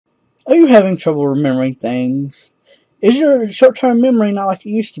Are you having trouble remembering things? Is your short-term memory not like it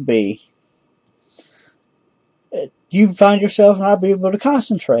used to be? Do you find yourself not being able to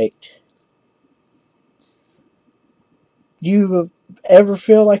concentrate? Do you ever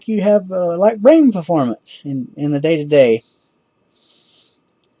feel like you have like brain performance in the day-to-day?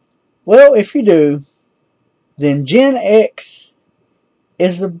 Well, if you do, then Gen X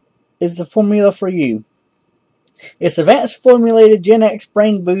is the formula for you. It's advanced formulated Gen X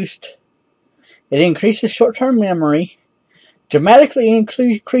brain boost. It increases short-term memory, dramatically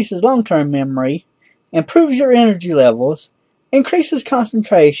increases long-term memory, improves your energy levels, increases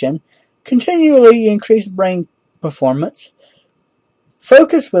concentration, continually increases brain performance,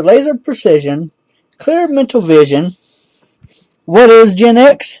 focus with laser precision, clear mental vision. What is Gen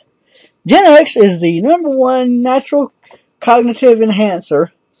X? Gen X is the #1 natural cognitive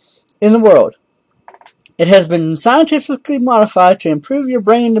enhancer in the world. It has been scientifically modified to improve your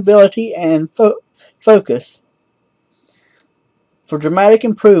brain ability and focus for dramatic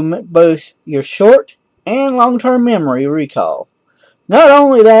improvement, both your short and long-term memory recall. Not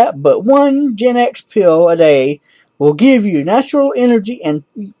only that, but one Gen X pill a day will give you natural energy and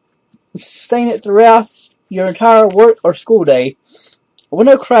sustain it throughout your entire work or school day with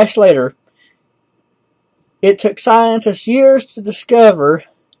no crash later. It took scientists years to discover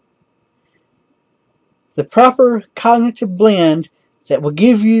the proper cognitive blend that will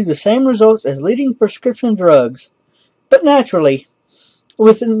give you the same results as leading prescription drugs, but naturally,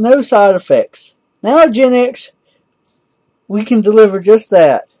 with no side effects. Now at Gen X, we can deliver just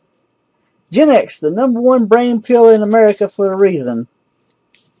that. Gen X, the #1 brain pill in America for a reason.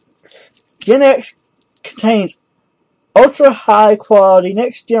 Gen X contains ultra high quality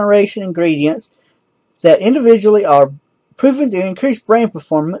next generation ingredients that individually are proven to increase brain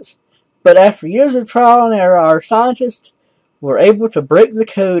performance, but after years of trial and error, our scientists were able to break the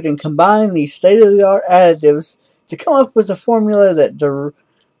code and combine these state-of-the-art additives to come up with a formula that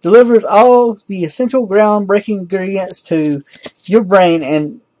delivers all the essential groundbreaking ingredients to your brain.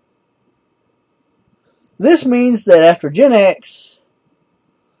 And this means that after Gen X,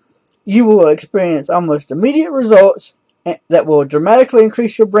 you will experience almost immediate results that will dramatically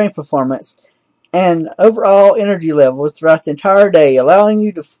increase your brain performance and overall energy levels throughout the entire day, allowing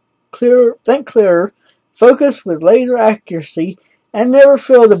you to think clearer, focus with laser accuracy, and never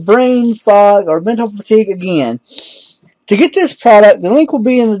feel the brain fog or mental fatigue again. To get this product, the link will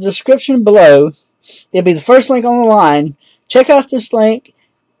be in the description below. It'll be the first link on the line. Check out this link,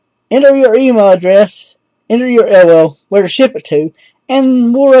 enter your email address, enter your where to ship it to,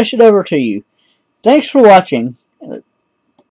 and we'll rush it over to you. Thanks for watching.